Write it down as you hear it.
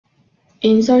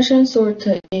Insertion sort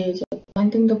is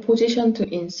finding the position to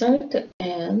insert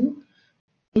and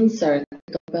insert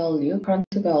the value, current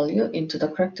value into the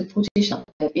correct position.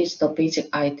 That is the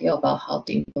basic idea about how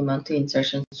to implement the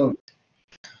insertion sort.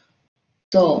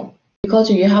 So,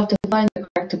 because you have to find the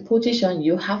correct position,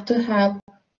 you have to have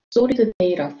sorted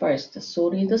data first,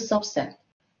 sorted subset.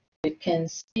 You can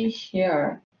see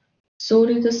here,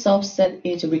 sorted subset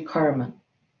is requirement.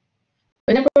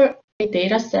 Whenever a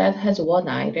data set has one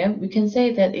item, we can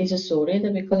say that it's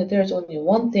sorted because there's only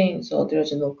one thing, so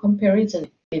there's no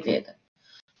comparison needed.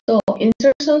 So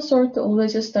insertion sort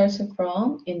always starts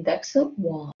from index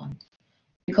 1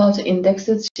 because index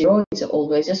 0 is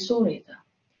always sorted.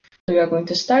 So we are going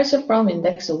to start from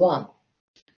index 1.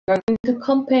 We are going to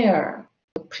compare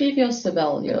the previous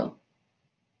value,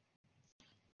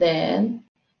 then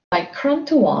my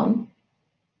current one.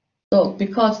 So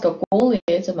because the goal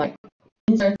is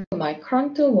insert my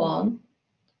current one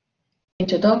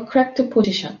into the correct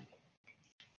position.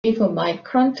 If my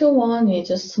current one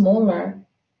is smaller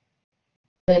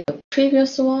than the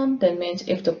previous one, that means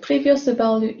if the previous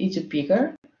value is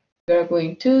bigger, we are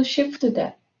going to shift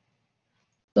that.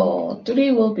 So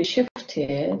 3 will be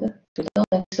shifted to the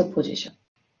next position.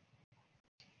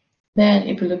 Then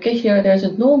if you look at here, there's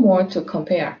no more to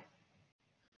compare.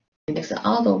 Index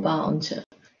out of bounds.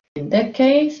 In that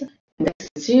case, index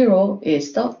 0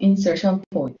 is the insertion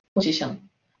point position.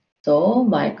 So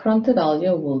my current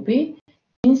value will be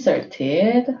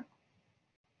inserted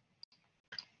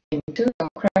into the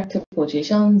correct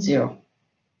position 0.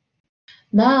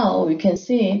 Now we can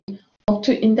see up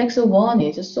to index 1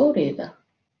 is sorted.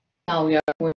 Now we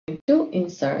are going to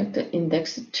insert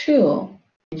index 2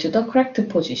 into the correct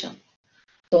position.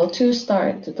 So to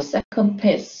start the second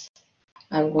piece,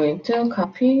 I'm going to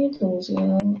copy those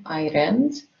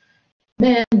items.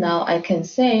 Then now I can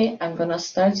say I'm going to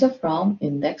start from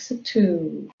index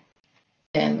 2.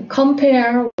 Then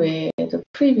compare with the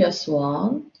previous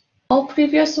one. Oh,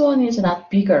 previous one is not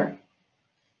bigger.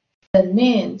 That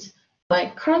means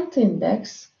my current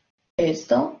index is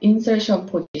the insertion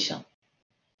position.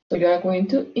 So you are going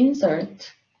to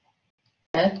insert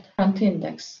that current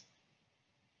index.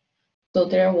 So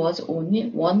there was only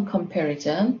one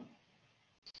comparison.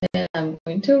 Then I'm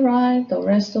going to write the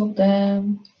rest of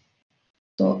them.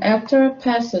 So after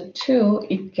pass 2,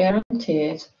 it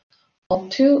guarantees up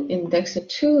to index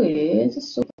 2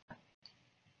 is sorted.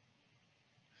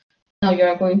 Now you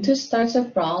are going to start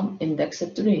from index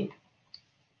 3.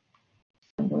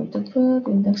 I'm going to put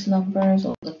index numbers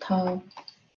on the top.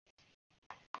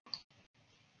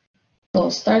 So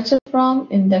start from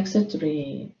index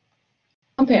 3.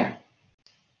 Compare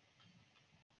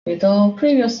with the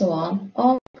previous one.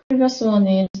 Oh, previous one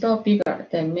is the bigger.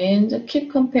 That means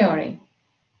keep comparing.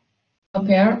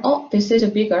 Compare. Oh, this is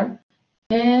bigger.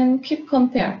 And keep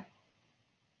compare.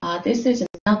 This is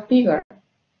not bigger.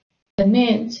 That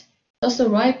means just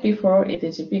right before it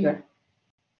is bigger.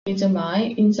 It's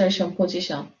my insertion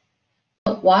position.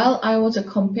 But while I was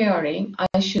comparing,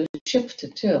 I should shift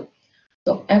 2.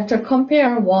 So after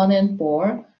compare 1 and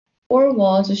 4, 4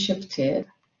 was shifted.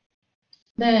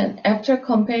 Then after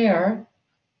compare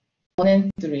 1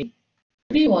 and 3,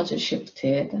 3 was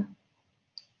shifted.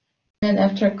 Then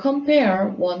after compare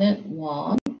 1 and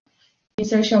 1,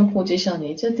 insertion position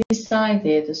is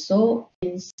decided. So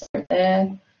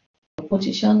inserted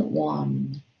position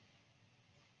 1.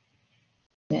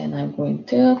 Then I'm going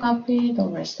to copy the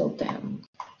rest of them.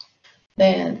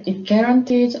 Then it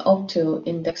guarantees up to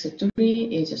index 3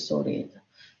 is sorted.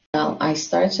 Now I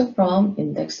start from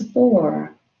index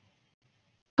 4.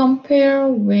 Compare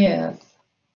with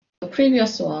the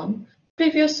previous one.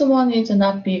 Previous one is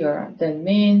not bigger. That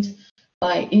means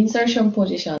my insertion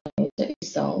position is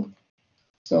itself.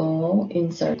 So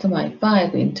insert my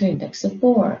 5 into index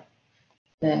 4.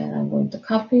 Then I'm going to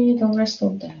copy the rest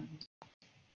of them.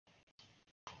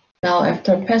 Now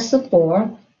after pass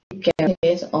 4, it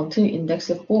guarantees until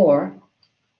index 4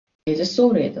 is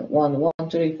sorted. 1, 1,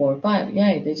 3, 4, 5. Yeah,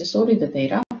 it is sorted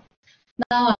data.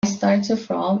 Now I start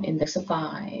from index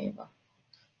 5.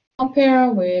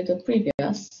 Compare with the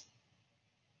previous.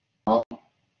 Oh,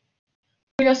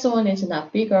 previous one is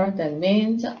not bigger. That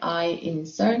means I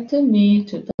insert me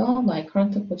to my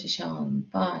current position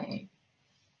 5.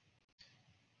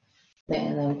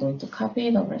 Then I'm going to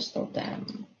copy the rest of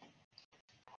them.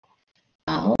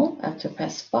 Now, after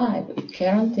pass 5, it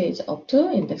guarantees up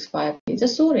to index 5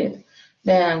 is sorted.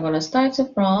 Then I'm going to start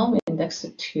from index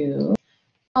 2.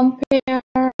 Compare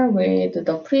with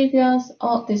the previous.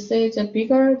 Oh, this is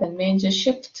bigger. That means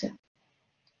shift.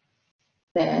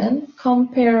 Then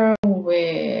compare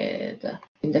with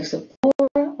index 4,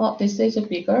 oh, this is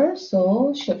bigger,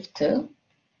 so shift.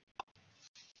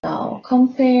 Now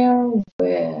compare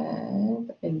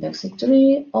with index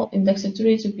 3, oh, index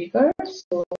 3 is bigger,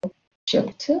 so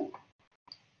shift.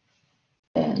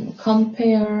 And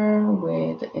compare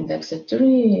with index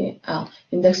 3,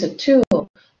 index 2.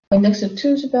 Index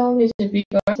 2's value is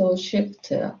bigger, so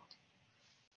shift.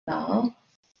 Now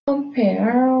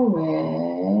compare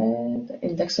with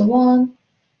index 1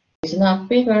 is not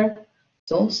bigger,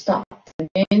 so stop. That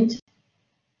means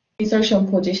insertion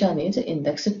position is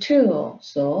index 2.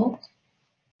 So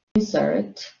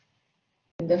insert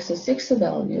index 6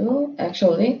 value,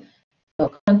 actually the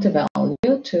current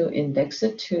value to index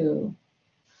 2.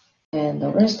 And the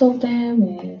rest of them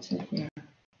is here.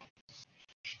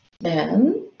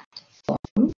 Then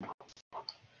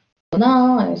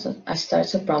now I start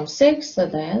from 6,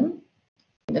 then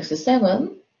index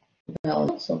 7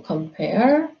 value. So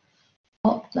compare.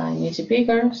 Oh, 9 is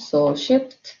bigger, so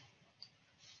shift.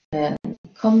 Then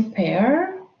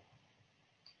compare.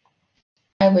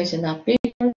 5 is not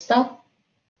bigger, stop.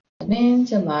 That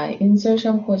means my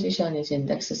insertion position is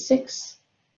index 6.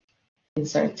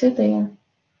 Insert it there.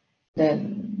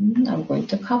 Then I'm going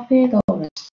to copy the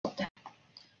rest of them.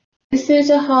 This is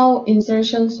how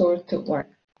insertion sort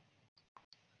works.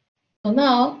 So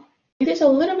now it is a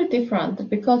little bit different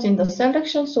because in the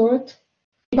selection sort,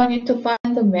 if I need to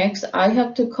find the max, I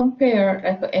have to compare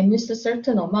at least a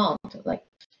certain amount. Like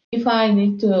if I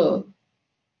need to,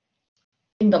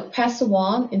 in the past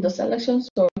one, in the selection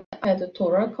sort, I had a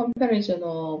total comparison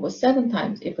of 7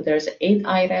 times. If there's 8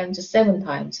 items, 7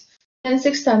 times. Then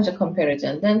 6 times a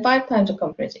comparison, then 5 times a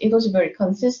comparison. It was very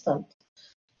consistent.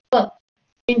 But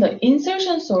in the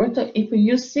insertion sort, if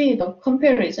you see the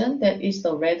comparison, that is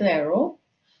the red arrow.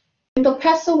 In the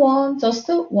past one, just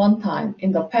 1 time.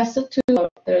 In the past 2,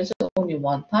 there's only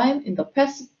 1 time. In the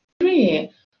past 3,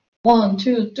 1,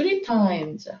 2, 3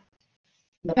 times. In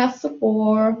the past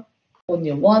 4,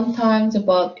 only 1 time.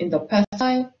 But in the past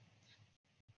 5,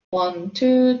 1,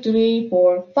 2, 3,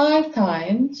 4, 5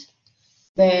 times.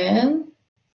 Then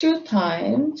 2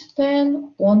 times,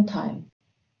 then 1 time.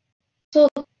 So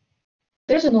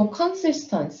there's no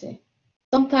consistency.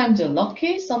 Sometimes you're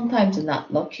lucky, sometimes you're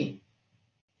not lucky.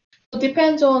 It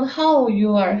depends on how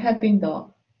you are having the,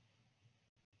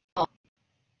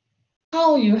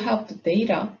 how you have the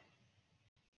data.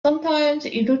 Sometimes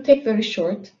it will take very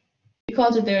short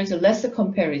because there is less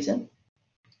comparison.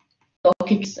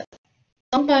 Lucky.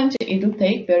 Sometimes it will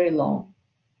take very long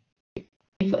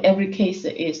if every case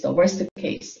is the worst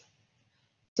case.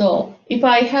 So if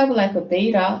I have like a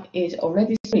data is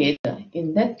already split,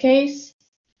 in that case,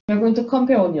 we're going to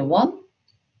compare only 1,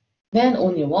 then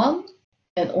only 1,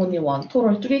 and only 1,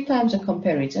 total 3 times a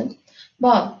comparison.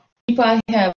 But if I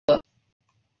have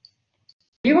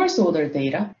reverse order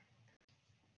data,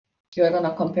 you're going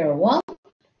to compare 1,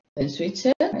 then switch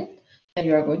it, right? And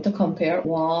you're going to compare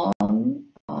 1,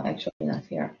 actually not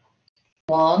here,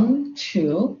 1,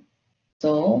 2,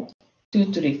 so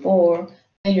 2, 3, 4,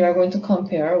 and you are going to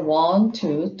compare 1,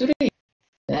 2, 3.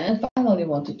 Then finally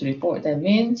 1, 2, 3, 4. That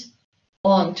means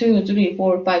 1, 2, 3,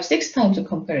 4, 5, 6 times a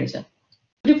comparison.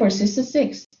 3 versus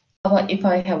 6. But if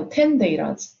I have 10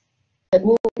 data, that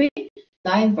will be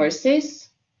 9 versus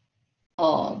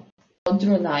 1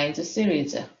 through 9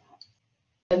 series.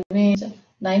 That means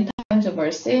 9 times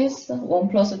versus 1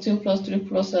 plus 2 plus 3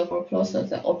 plus 4 plus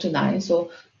up to 9. So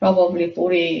probably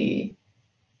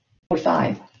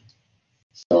 45.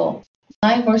 So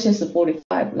 9 versus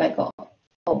 45, like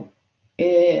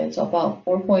it's about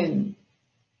 4 point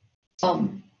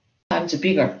some times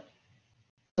bigger.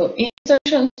 So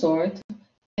insertion sort,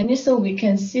 and so we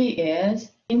can see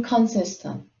is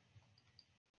inconsistent.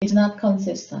 It's not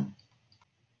consistent.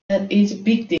 That is a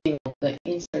big deal of the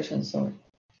insertion sort.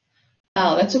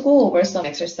 Now let's go over some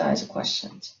exercise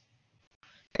questions.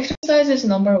 Exercise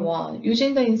number 1.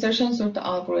 Using the insertion sort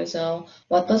algorithm,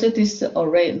 what does this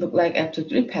array look like after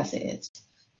 3 passes?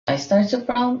 I start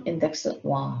from index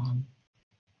 1.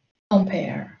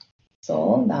 Compare.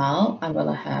 So now I'm going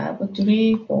to have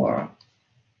 3, 4.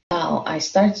 Now I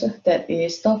start, that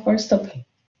is the first page.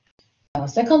 Now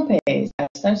second page, I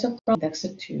start from index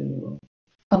 2.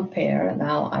 Compare.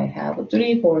 Now I have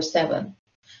 3, 4, 7.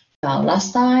 Now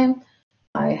last time,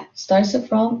 I start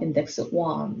from index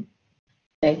 1.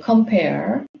 Then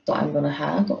compare, so I'm going to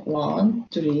have 1,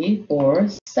 3, 4,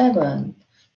 7.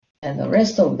 And the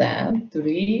rest of them,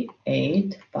 3,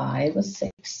 8, 5,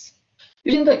 6.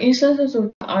 Using the insertion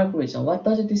sort algorithm, what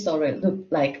does this array look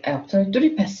like after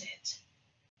 3 passes?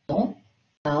 So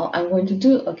now I'm going to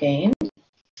do again.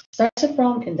 Start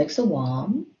from index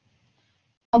 1.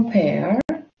 Compare.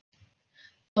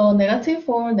 So negative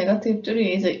 4, negative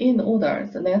 3 is in order.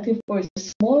 So negative 4 is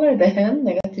smaller than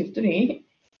negative 3.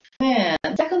 And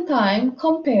second time,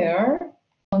 compare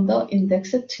on the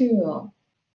index 2.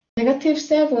 Negative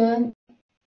 7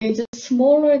 is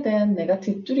smaller than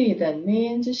negative 3. That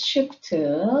means shift.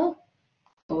 So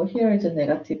here is a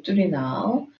negative 3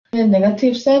 now. And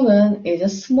negative 7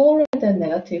 is smaller than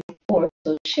negative 4.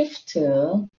 So shift.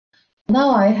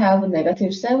 Now I have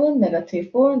negative 7,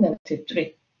 negative 4, negative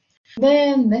 3.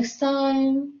 Then next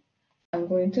time, I'm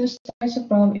going to start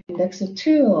from index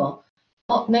 2.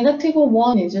 Negative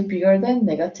 1 is bigger than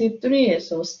negative 3,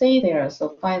 so stay there.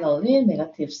 So finally,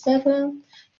 negative 7,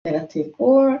 negative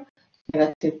 4,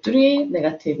 negative 3,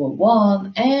 negative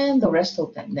 1, and the rest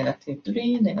of them. Negative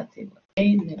 3, negative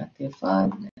 8, negative 5,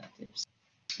 negative 6.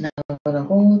 Now we're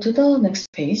going to go to the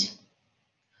next page.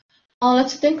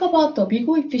 Let's think about the big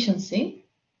efficiency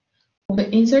of the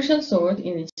insertion sort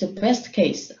in its best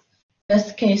case.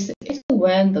 Best case is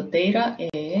when the data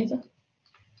is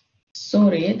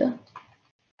sorted,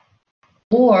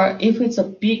 or if it's a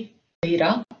big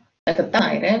data, like a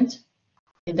items,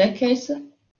 in that case,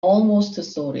 almost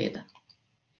sorted.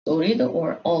 Sorted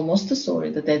or almost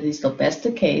sorted, that is the best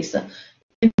case.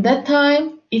 In that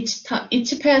time, each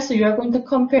pass you are going to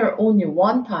compare only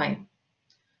one time.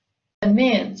 That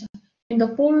means in the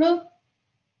for loop,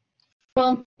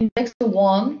 from index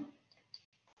 1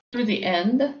 to the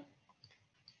end,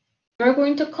 we're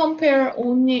going to compare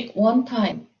only one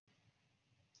time.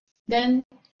 Then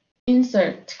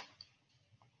insert.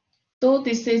 So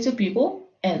this is big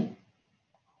N.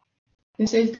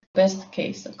 This is the best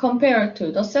case. Compared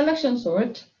to the selection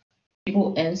sort, big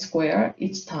N square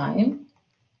each time.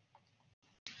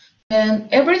 Then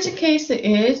average case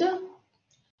is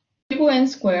big N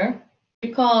square,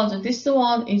 because this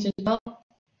one is not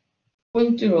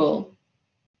going through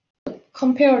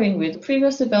comparing with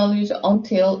previous values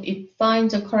until it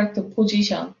finds the correct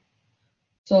position.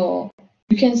 So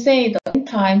you can say that in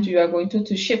times you are going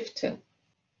to shift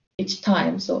each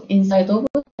time. So inside over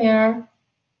there,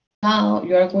 now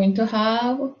you are going to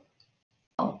have,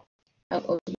 I'll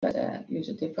also use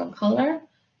a different color.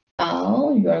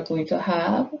 Now you are going to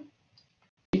have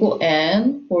big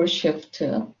N for shift.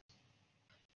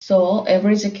 So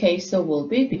average case will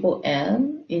be big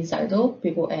N inside of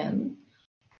big N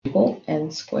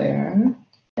square.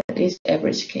 That is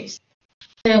average case.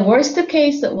 The worst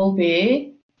case will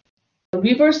be the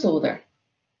reverse order.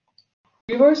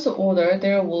 Reverse order,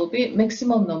 there will be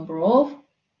maximum number of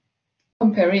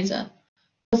comparison.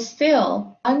 But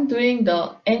still, I'm doing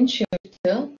the N shift,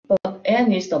 but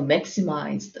N is the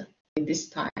maximized in this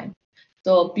time.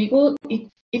 So big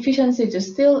efficiency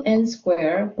is still N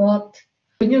square, but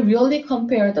when you really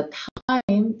compare the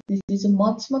time, this is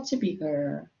much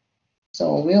bigger.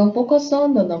 So we'll focus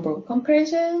on the number of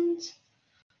comparisons.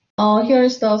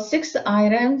 Here's the 6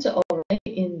 items already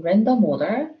in random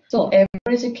order. So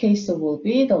average case will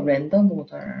be the random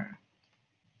order.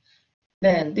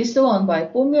 Then this one by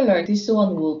formula, this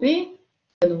one will be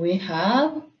when we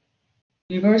have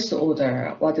reverse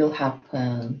order, what will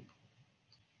happen.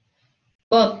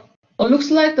 But it looks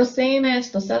like the same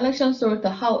as the selection sort.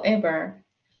 However,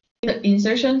 in the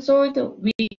insertion sort,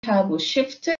 we have a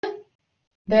shift.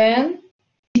 Then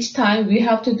each time we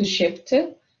have to do shift,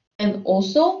 and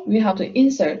also we have to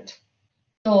insert.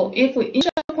 So if the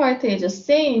insert part is the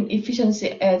same efficiency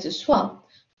as swap,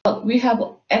 but we have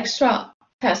extra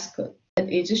task that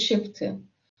is shift.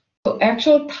 So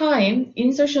actual time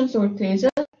insertion sort is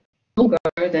longer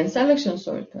than selection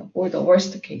sort, or the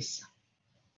worst case.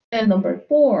 Then number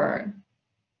 4.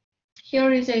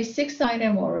 Here is a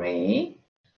 6-item array.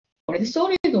 Already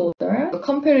sorted order. The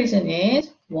comparison is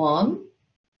 1,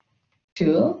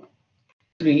 2,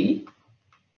 3,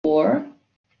 4,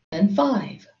 and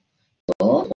 5.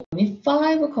 So only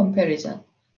 5 comparison.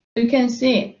 You can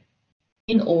see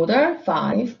in order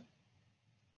 5,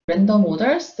 random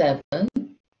order 7,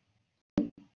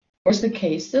 worst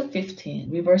case 15,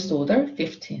 reverse order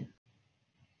 15.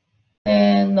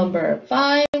 And number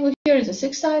 5, here is a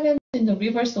 6 items in the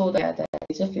reverse order, that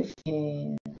is a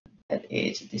 15. That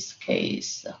is this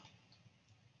case.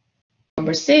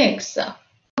 Number 6,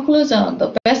 conclusion.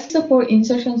 The best for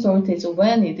insertion sort is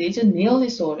when it is nearly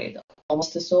sorted,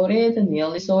 almost sorted,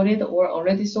 nearly sorted, or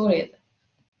already sorted.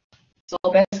 So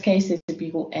best case is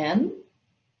big N.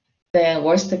 Then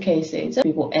worst case is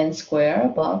big N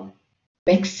square, but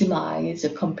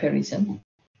maximize comparison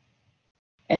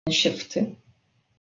and shift.